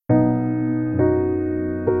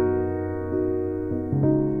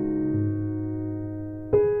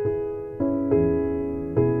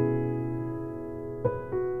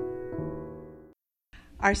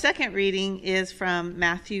Our second reading is from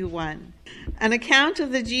Matthew 1. An account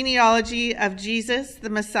of the genealogy of Jesus, the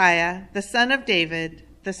Messiah, the son of David,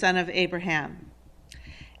 the son of Abraham.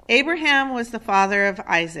 Abraham was the father of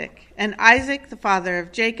Isaac, and Isaac the father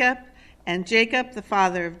of Jacob, and Jacob the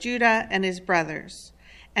father of Judah and his brothers,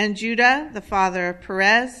 and Judah the father of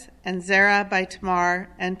Perez, and Zerah by Tamar,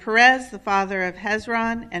 and Perez the father of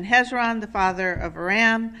Hezron, and Hezron the father of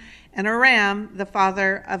Aram, and Aram the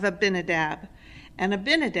father of Abinadab, and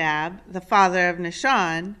Abinadab the father of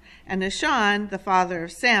Nahshon, and Nahshon the father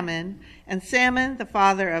of Salmon, and Salmon the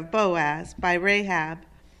father of Boaz by Rahab,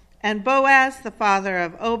 and Boaz the father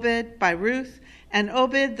of Obed by Ruth, and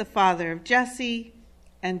Obed the father of Jesse,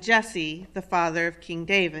 and Jesse the father of King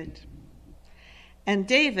David. And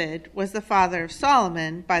David was the father of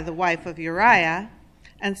Solomon by the wife of Uriah,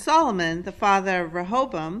 and Solomon the father of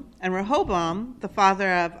Rehoboam, and Rehoboam the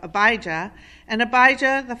father of Abijah, and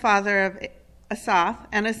Abijah the father of Asaph,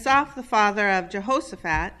 and Asaph the father of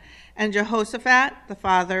Jehoshaphat, and Jehoshaphat the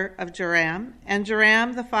father of Joram, and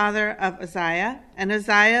Joram the father of Uzziah, and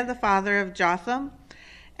Uzziah the father of Jotham,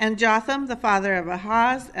 and Jotham the father of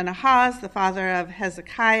Ahaz, and Ahaz the father of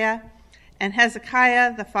Hezekiah, and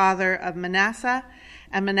Hezekiah the father of Manasseh,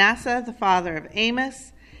 and Manasseh the father of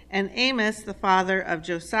Amos, and Amos the father of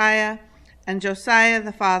Josiah, and Josiah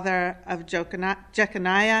the father of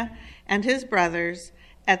Jeconiah and his brothers,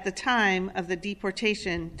 at the time of the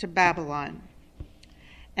deportation to Babylon.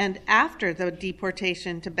 And after the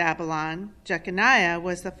deportation to Babylon, Jeconiah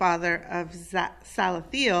was the father of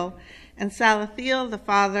Salathiel, and Salathiel the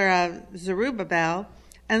father of Zerubbabel,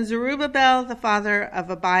 and Zerubbabel the father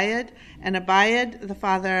of Abiad, and Abiad the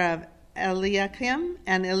father of Eliakim,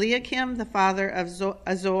 and Eliakim the father of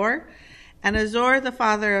Azor, and Azor the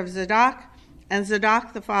father of Zadok, and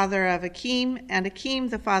Zadok the father of Akim, and Akim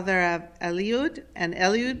the father of Eliud, and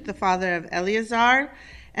Eliud the father of Eleazar,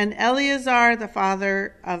 and Eleazar the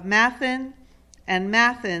father of Mathan, and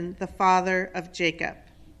Mathan the father of Jacob,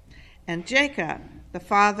 and Jacob the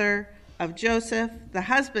father of Joseph, the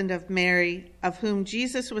husband of Mary, of whom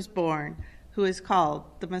Jesus was born, who is called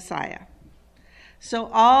the Messiah. So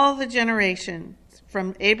all the generations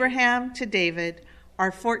from Abraham to David are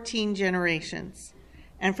 14 generations,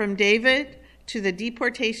 and from David to the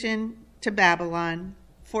deportation to Babylon,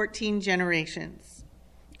 14 generations.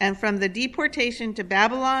 And from the deportation to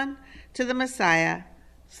Babylon to the Messiah,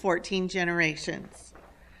 14 generations.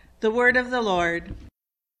 The word of the Lord.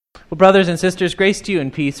 Well, brothers and sisters, grace to you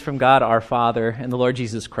and peace from God our Father and the Lord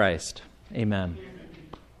Jesus Christ. Amen.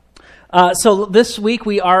 So this week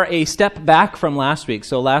we are a step back from last week.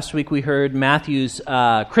 So last week we heard Matthew's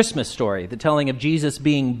Christmas story, the telling of Jesus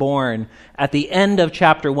being born at the end of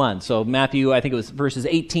chapter 1. So Matthew, I think it was verses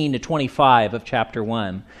 18 to 25 of chapter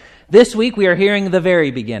 1. This week we are hearing the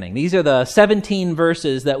very beginning. These are the 17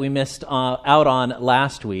 verses that we missed out on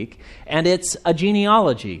last week, and it's a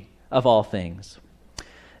genealogy of all things.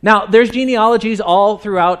 Now, there's genealogies all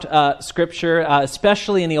throughout Scripture,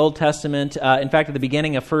 especially in the Old Testament. In fact, at the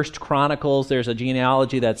beginning of 1 Chronicles, there's a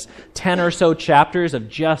genealogy that's 10 or so chapters of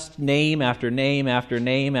just name after name after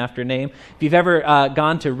name after name. If you've ever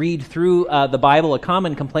gone to read through the Bible, a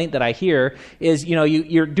common complaint that I hear is,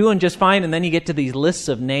 you're doing just fine, and then you get to these lists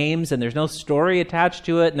of names, and there's no story attached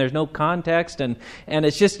to it, and there's no context, and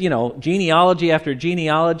it's just, genealogy after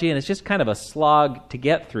genealogy, and it's just kind of a slog to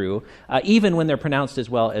get through, even when they're pronounced as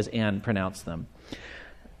well as Anne pronounced them.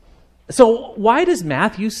 So why does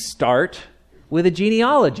Matthew start with a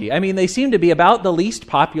genealogy? I mean, they seem to be about the least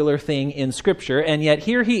popular thing in Scripture, and yet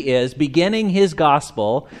here he is beginning his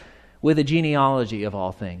gospel with a genealogy of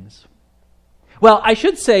all things. Well, I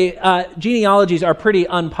should say genealogies are pretty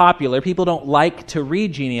unpopular. People don't like to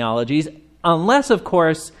read genealogies unless, of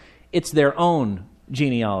course, it's their own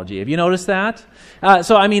genealogy. Have you noticed that? There's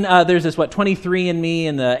this, 23andMe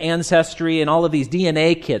and the Ancestry and all of these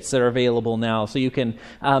DNA kits that are available now. So you can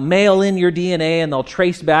mail in your DNA and they'll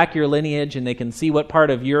trace back your lineage and they can see what part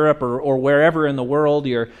of Europe or wherever in the world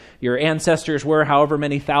your ancestors were, however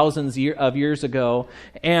many thousands of years ago.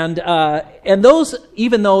 And those,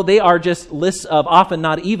 even though they are just lists of often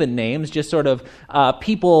not even names, just sort of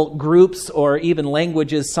people groups or even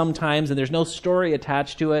languages sometimes, and there's no story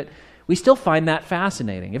attached to it, we still find that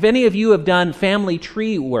fascinating. If any of you have done family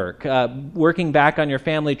tree work, working back on your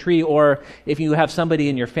family tree, or if you have somebody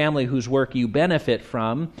in your family whose work you benefit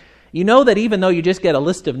from, you know that even though you just get a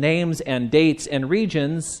list of names and dates and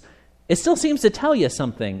regions, it still seems to tell you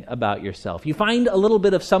something about yourself. You find a little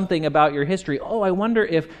bit of something about your history. Oh, I wonder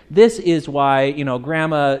if this is why,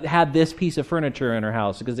 Grandma had this piece of furniture in her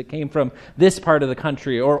house, because it came from this part of the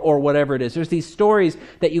country, or whatever it is. There's these stories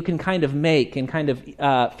that you can kind of make and kind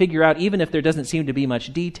of figure out, even if there doesn't seem to be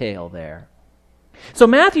much detail there. So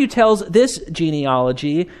Matthew tells this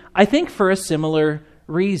genealogy, I think, for a similar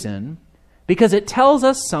reason, because it tells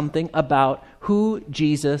us something about who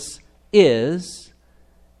Jesus is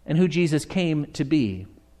and who Jesus came to be.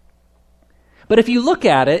 But if you look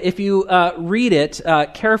at it, if you read it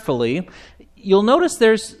carefully, you'll notice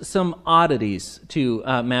there's some oddities to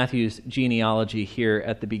Matthew's genealogy here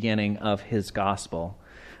at the beginning of his gospel.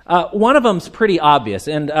 One of them's pretty obvious.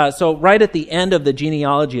 And so right at the end of the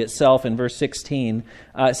genealogy itself, in verse 16,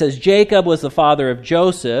 it says, Jacob was the father of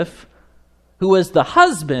Joseph, who was the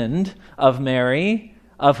husband of Mary,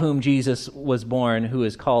 of whom Jesus was born, who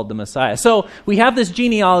is called the Messiah. So we have this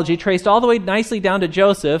genealogy traced all the way nicely down to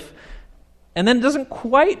Joseph, and then it doesn't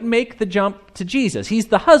quite make the jump to Jesus. He's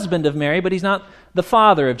the husband of Mary, but he's not the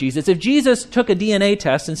father of Jesus. If Jesus took a DNA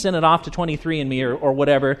test and sent it off to 23andMe or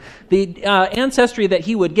whatever, the ancestry that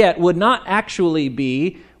he would get would not actually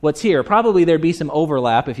be what's here. Probably there'd be some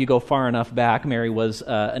overlap if you go far enough back. Mary was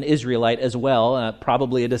an Israelite as well,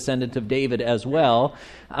 probably a descendant of David as well.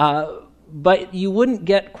 But you wouldn't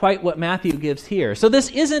get quite what Matthew gives here. So this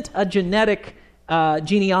isn't a genetic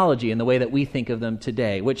genealogy in the way that we think of them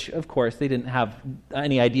today, which, of course, they didn't have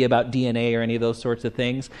any idea about DNA or any of those sorts of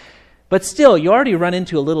things. But still, you already run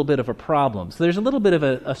into a little bit of a problem. So there's a little bit of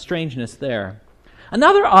a strangeness there.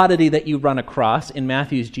 Another oddity that you run across in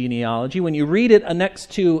Matthew's genealogy, when you read it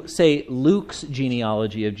next to, say, Luke's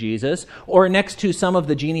genealogy of Jesus, or next to some of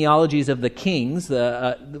the genealogies of the kings,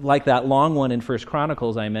 like that long one in 1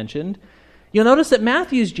 Chronicles I mentioned, you'll notice that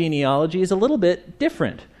Matthew's genealogy is a little bit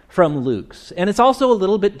different from Luke's. And it's also a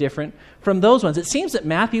little bit different from those ones. It seems that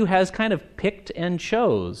Matthew has kind of picked and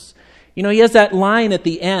chose. He has that line at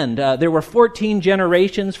the end. There were 14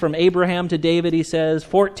 generations from Abraham to David, he says.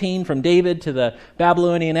 14 from David to the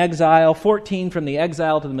Babylonian exile. 14 from the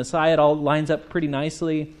exile to the Messiah. It all lines up pretty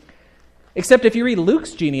nicely. Except if you read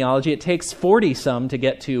Luke's genealogy, it takes 40-some to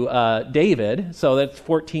get to David, so that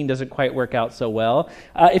 14 doesn't quite work out so well.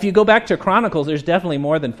 If you go back to Chronicles, there's definitely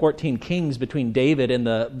more than 14 kings between David and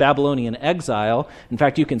the Babylonian exile. In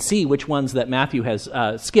fact, you can see which ones that Matthew has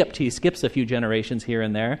skipped. He skips a few generations here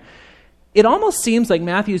and there. It almost seems like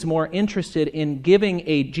Matthew's more interested in giving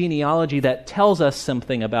a genealogy that tells us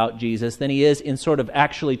something about Jesus than he is in sort of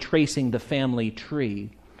actually tracing the family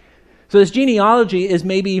tree. So this genealogy is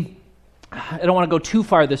maybe, I don't want to go too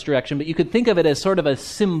far this direction, but you could think of it as sort of a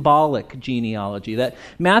symbolic genealogy, that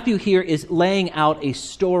Matthew here is laying out a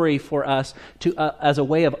story for us to as a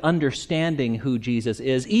way of understanding who Jesus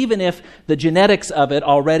is, even if the genetics of it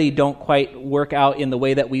already don't quite work out in the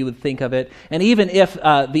way that we would think of it, and even if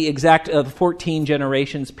the exact 14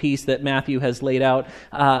 generations piece that Matthew has laid out,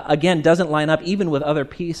 again, doesn't line up even with other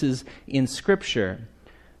pieces in Scripture.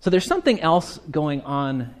 So there's something else going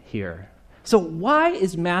on here. So why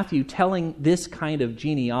is Matthew telling this kind of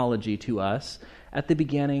genealogy to us at the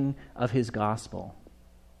beginning of his gospel?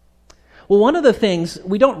 Well, one of the things,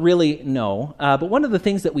 we don't really know, but one of the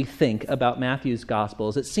things that we think about Matthew's gospel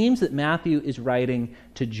is it seems that Matthew is writing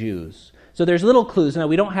to Jews. So there's little clues. Now,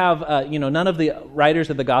 we don't have, none of the writers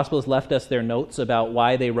of the Gospels left us their notes about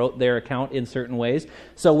why they wrote their account in certain ways.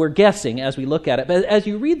 So we're guessing as we look at it. But as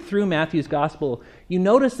you read through Matthew's Gospel, you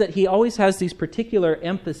notice that he always has these particular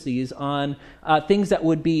emphases on things that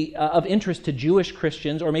would be of interest to Jewish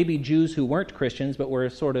Christians, or maybe Jews who weren't Christians but were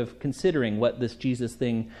sort of considering what this Jesus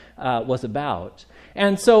thing was about.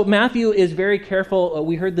 And so Matthew is very careful,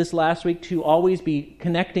 we heard this last week, to always be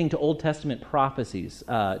connecting to Old Testament prophecies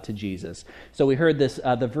to Jesus. So we heard this,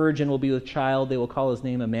 the virgin will be with child, they will call his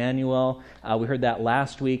name Emmanuel. We heard that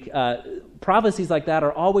last week. Prophecies like that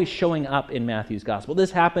are always showing up in Matthew's gospel. This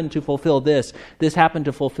happened to fulfill this. This happened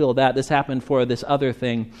to fulfill that. This happened for this other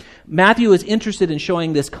thing. Matthew is interested in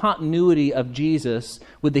showing this continuity of Jesus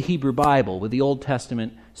with the Hebrew Bible, with the Old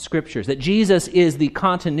Testament Scriptures, that Jesus is the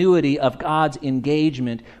continuity of God's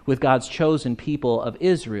engagement with God's chosen people of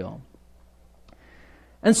Israel.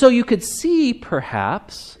 And so you could see,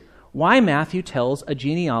 perhaps, why Matthew tells a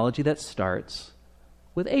genealogy that starts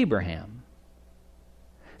with Abraham.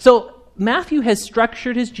 So Matthew has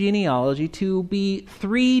structured his genealogy to be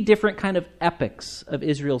 3 different kind of epochs of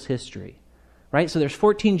Israel's history. Right? So there's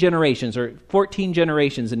 14 generations, or 14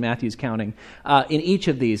 generations in Matthew's counting, in each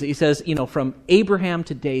of these. He says, from Abraham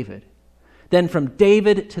to David, then from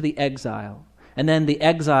David to the exile, and then the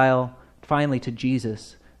exile finally to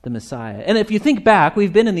Jesus, the Messiah. And if you think back,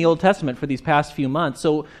 we've been in the Old Testament for these past few months,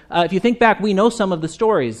 so if you think back, we know some of the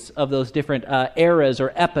stories of those different eras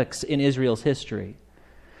or epochs in Israel's history.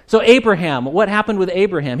 So Abraham, what happened with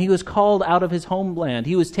Abraham? He was called out of his homeland.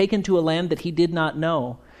 He was taken to a land that he did not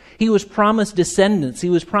know. He was promised descendants. He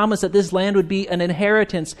was promised that this land would be an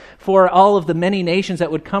inheritance for all of the many nations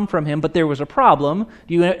that would come from him, but there was a problem.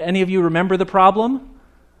 Any of you remember the problem?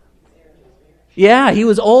 Yeah, he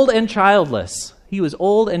was old and childless. He was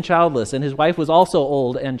old and childless, and his wife was also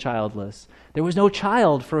old and childless. There was no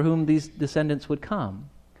child for whom these descendants would come.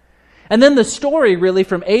 And then the story really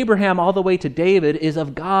from Abraham all the way to David is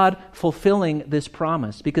of God fulfilling this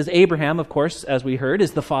promise. Because Abraham, of course, as we heard,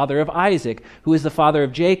 is the father of Isaac, who is the father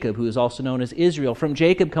of Jacob, who is also known as Israel. From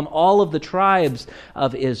Jacob come all of the tribes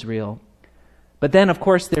of Israel. But then, of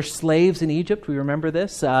course, there's slaves in Egypt. We remember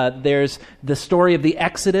this. There's the story of the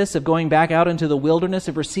Exodus, of going back out into the wilderness,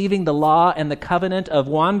 of receiving the law and the covenant, of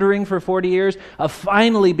wandering for 40 years, of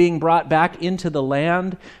finally being brought back into the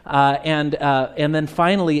land, and then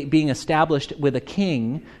finally being established with a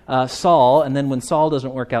king, Saul. And then when Saul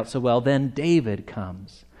doesn't work out so well, then David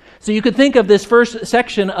comes. So you could think of this first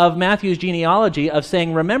section of Matthew's genealogy of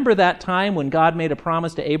saying, remember that time when God made a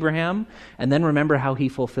promise to Abraham, and then remember how he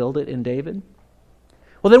fulfilled it in David?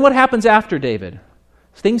 Well, then what happens after David?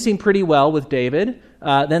 Things seem pretty well with David.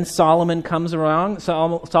 Then Solomon comes along.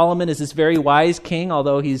 Solomon is this very wise king,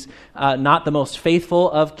 although he's not the most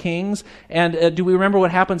faithful of kings. And do we remember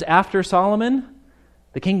what happens after Solomon?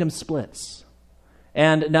 The kingdom splits.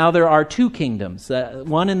 And now there are two kingdoms,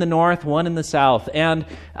 one in the north, one in the south. And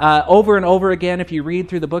over and over again, if you read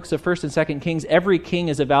through the books of 1st and 2nd Kings, every king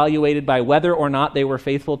is evaluated by whether or not they were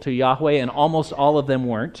faithful to Yahweh, and almost all of them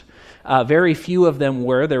weren't. Very few of them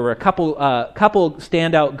were. There were a couple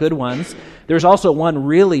standout good ones. There's also one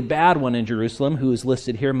really bad one in Jerusalem who is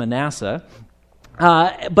listed here, Manasseh.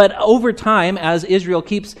 But over time, as Israel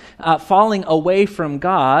keeps falling away from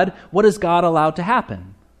God, what does God allow to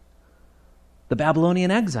happen? The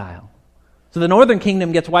Babylonian exile. So the northern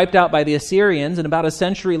kingdom gets wiped out by the Assyrians, and about a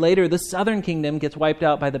century later, the southern kingdom gets wiped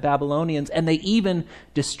out by the Babylonians, and they even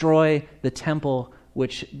destroy the temple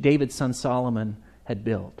which David's son Solomon had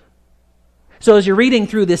built. So as you're reading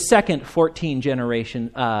through this second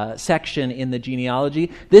 14-generation section in the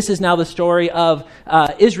genealogy, this is now the story of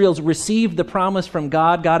Israel's received the promise from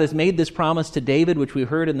God. God has made this promise to David, which we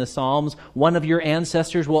heard in the Psalms. One of your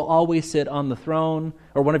ancestors will always sit on the throne,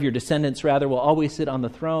 or one of your descendants, rather, will always sit on the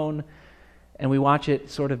throne. And we watch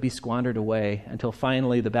it sort of be squandered away until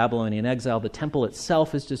finally the Babylonian exile, the temple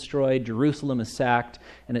itself is destroyed, Jerusalem is sacked,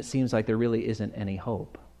 and it seems like there really isn't any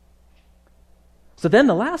hope. So then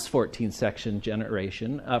the last 14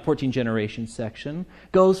 generation section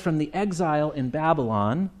goes from the exile in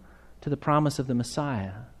Babylon to the promise of the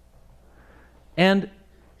Messiah. And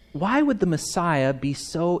why would the Messiah be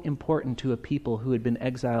so important to a people who had been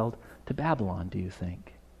exiled to Babylon, do you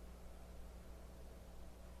think?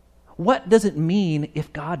 What does it mean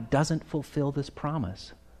if God doesn't fulfill this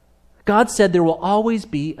promise? God said there will always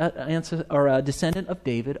be a descendant of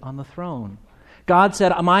David on the throne. God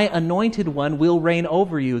said, my anointed one will reign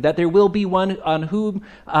over you, that there will be one on who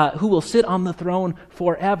will sit on the throne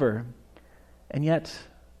forever. And yet,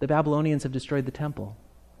 the Babylonians have destroyed the temple.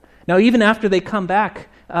 Now, even after they come back,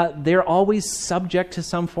 they're always subject to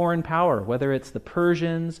some foreign power, whether it's the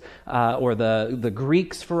Persians or the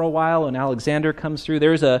Greeks for a while, and Alexander comes through.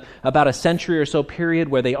 There's about a century or so period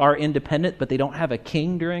where they are independent, but they don't have a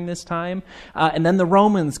king during this time. And then the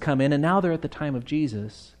Romans come in, and now they're at the time of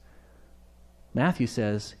Jesus. Matthew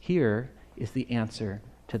says, here is the answer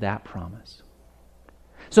to that promise.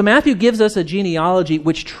 So Matthew gives us a genealogy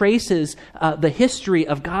which traces the history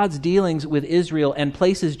of God's dealings with Israel and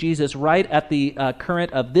places Jesus right at the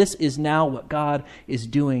current of this is now what God is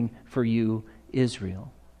doing for you,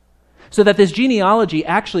 Israel. So that this genealogy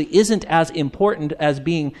actually isn't as important as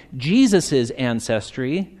being Jesus'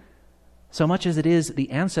 ancestry so much as it is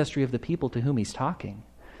the ancestry of the people to whom he's talking.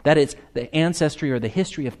 That it's the ancestry or the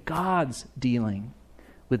history of God's dealing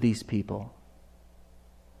with these people.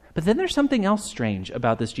 But then there's something else strange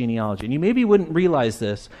about this genealogy, and you maybe wouldn't realize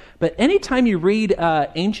this, but anytime you read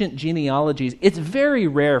ancient genealogies, it's very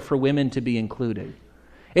rare for women to be included.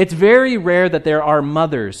 It's very rare that there are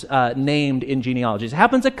mothers named in genealogies. It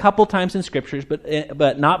happens a couple times in scriptures,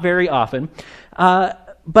 but not very often.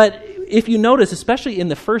 But if you notice, especially in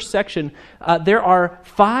the first section, there are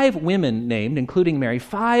 5 women named, including Mary,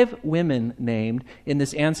 5 women named in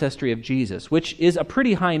this ancestry of Jesus, which is a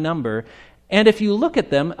pretty high number. And if you look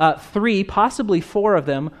at them, 3, possibly 4 of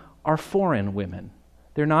them are foreign women.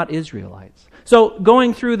 They're not Israelites. So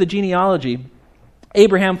going through the genealogy,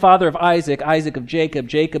 Abraham, father of Isaac, Isaac of Jacob,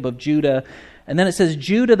 Jacob of Judah. And then it says,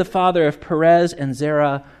 Judah, the father of Perez and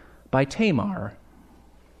Zerah by Tamar.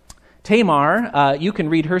 Tamar, you can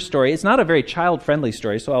read her story. It's not a very child-friendly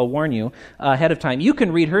story, so I'll warn you ahead of time. You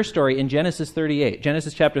can read her story in Genesis 38,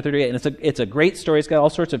 Genesis chapter 38, and it's a great story. It's got all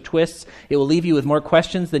sorts of twists. It will leave you with more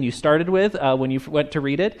questions than you started with when you went to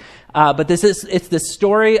read it. But it's the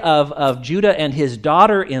story of Judah and his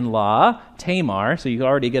daughter-in-law, Tamar, so you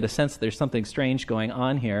already get a sense that there's something strange going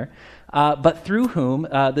on here, but through whom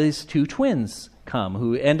these two twins come,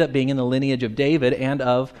 who end up being in the lineage of David and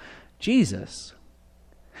of Jesus.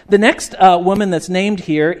 The next woman that's named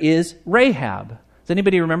here is Rahab. Does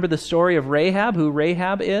anybody remember the story of Rahab, who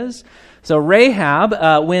Rahab is? So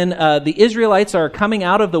Rahab, when the Israelites are coming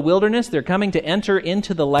out of the wilderness, they're coming to enter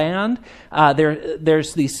into the land,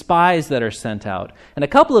 there's these spies that are sent out. And a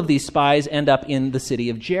couple of these spies end up in the city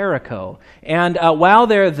of Jericho. And while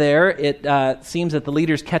they're there, it seems that the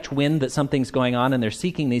leaders catch wind that something's going on, and they're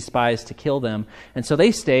seeking these spies to kill them. And so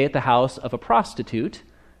they stay at the house of a prostitute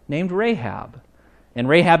named Rahab. And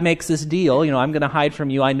Rahab makes this deal, I'm going to hide from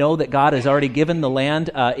you. I know that God has already given the land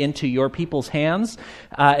into your people's hands.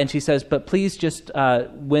 And she says, but please just,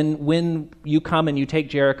 when you come and you take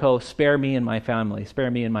Jericho, spare me and my family, spare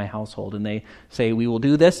me and my household. And they say, we will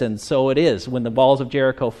do this, and so it is. When the walls of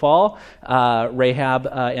Jericho fall, Rahab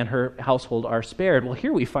and her household are spared. Well,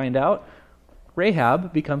 here we find out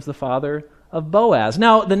Rahab becomes the father of Boaz.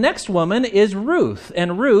 Now, the next woman is Ruth.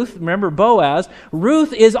 And Ruth, remember Boaz,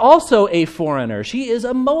 Ruth is also a foreigner. She is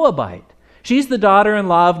a Moabite. She's the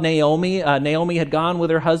daughter-in-law of Naomi. Naomi had gone with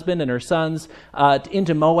her husband and her sons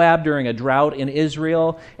into Moab during a drought in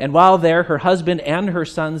Israel. And while there, her husband and her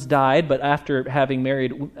sons died, but after having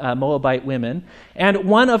married Moabite women. And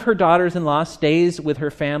one of her daughters-in-law stays with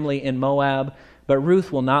her family in Moab, but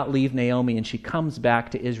Ruth will not leave Naomi, and she comes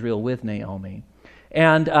back to Israel with Naomi.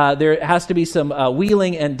 And there has to be some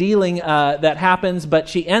wheeling and dealing that happens, but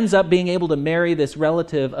she ends up being able to marry this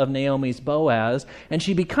relative of Naomi's, Boaz, and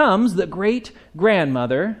she becomes the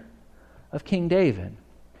great-grandmother of King David.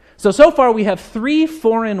 So far we have 3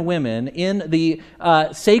 foreign women in the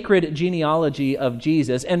sacred genealogy of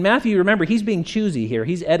Jesus. And Matthew, remember, he's being choosy here.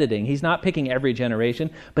 He's editing. He's not picking every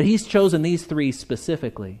generation, but he's chosen these 3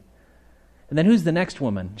 specifically. And then who's the next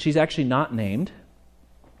woman? She's actually not named.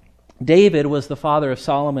 David was the father of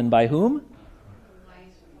Solomon by whom?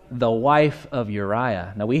 The wife of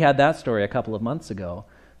Uriah. Now, we had that story a couple of months ago.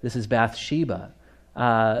 This is Bathsheba.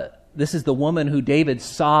 This is the woman who David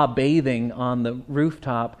saw bathing on the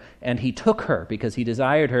rooftop, and he took her because he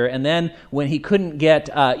desired her. And then when he couldn't get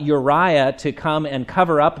Uriah to come and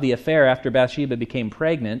cover up the affair after Bathsheba became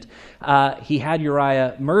pregnant, he had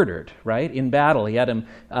Uriah murdered, right, in battle. He had him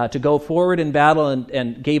to go forward in battle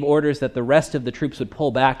and gave orders that the rest of the troops would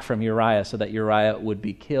pull back from Uriah so that Uriah would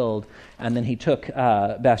be killed. And then he took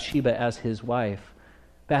Bathsheba as his wife.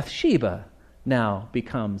 Bathsheba now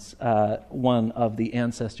becomes one of the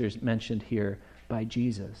ancestors mentioned here by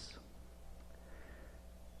Jesus.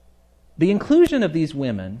 The inclusion of these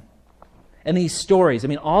women and these stories,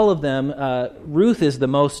 all of them, Ruth is the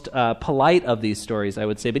most polite of these stories, I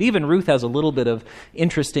would say, but even Ruth has a little bit of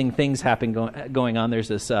interesting things going on. There's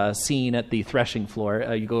this scene at the threshing floor.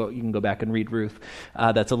 You can go back and read Ruth.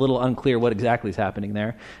 That's a little unclear what exactly is happening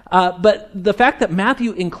there. But the fact that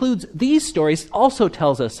Matthew includes these stories also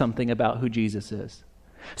tells us something about who Jesus is.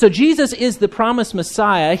 So Jesus is the promised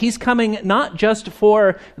Messiah. He's coming not just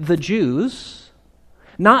for the Jews,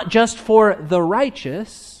 not just for the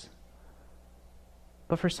righteous,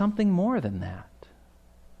 but for something more than that.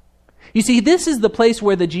 You see, this is the place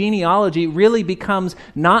where the genealogy really becomes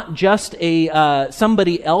not just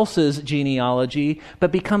somebody else's genealogy,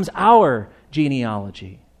 but becomes our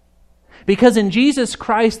genealogy. Because in Jesus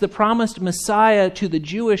Christ, the promised Messiah to the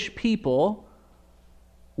Jewish people,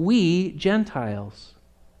 we, Gentiles,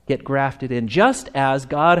 get grafted in, just as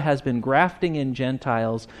God has been grafting in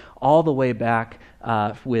Gentiles all the way back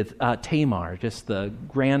with Tamar, just the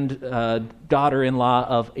daughter-in-law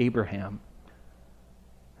of Abraham.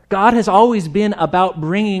 God has always been about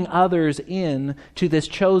bringing others in to this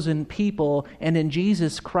chosen people, and in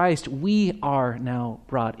Jesus Christ, we are now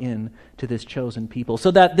brought in to this chosen people.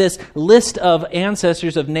 So that this list of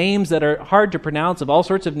ancestors, of names that are hard to pronounce, of all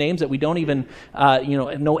sorts of names that we don't even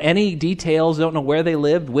know any details, don't know where they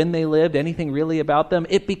lived, when they lived, anything really about them,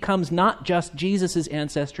 it becomes not just Jesus'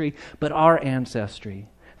 ancestry, but our ancestry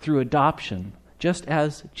through adoption, just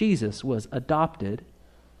as Jesus was adopted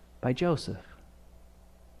by Joseph.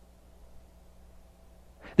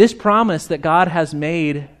 This promise that God has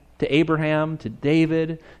made to Abraham, to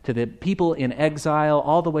David, to the people in exile,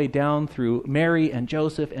 all the way down through Mary and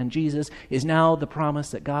Joseph and Jesus, is now the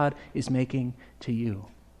promise that God is making to you.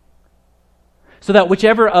 So that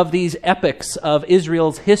whichever of these epics of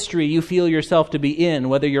Israel's history you feel yourself to be in,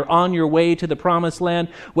 whether you're on your way to the promised land,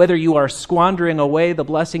 whether you are squandering away the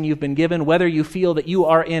blessing you've been given, whether you feel that you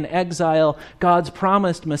are in exile, God's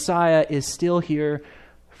promised Messiah is still here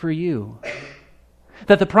for you.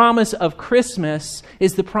 That the promise of Christmas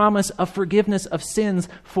is the promise of forgiveness of sins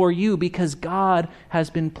for you because God has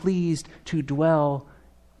been pleased to dwell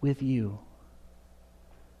with you.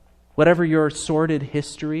 Whatever your sordid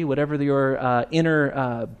history, whatever your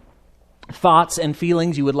inner thoughts and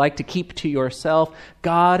feelings you would like to keep to yourself,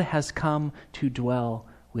 God has come to dwell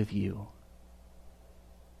with you.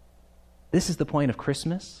 This is the point of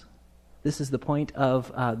Christmas. This is the point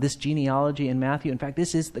of this genealogy in Matthew. In fact,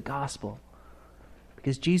 this is the gospel.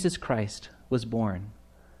 Because Jesus Christ was born,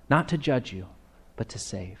 not to judge you, but to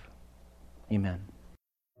save. Amen.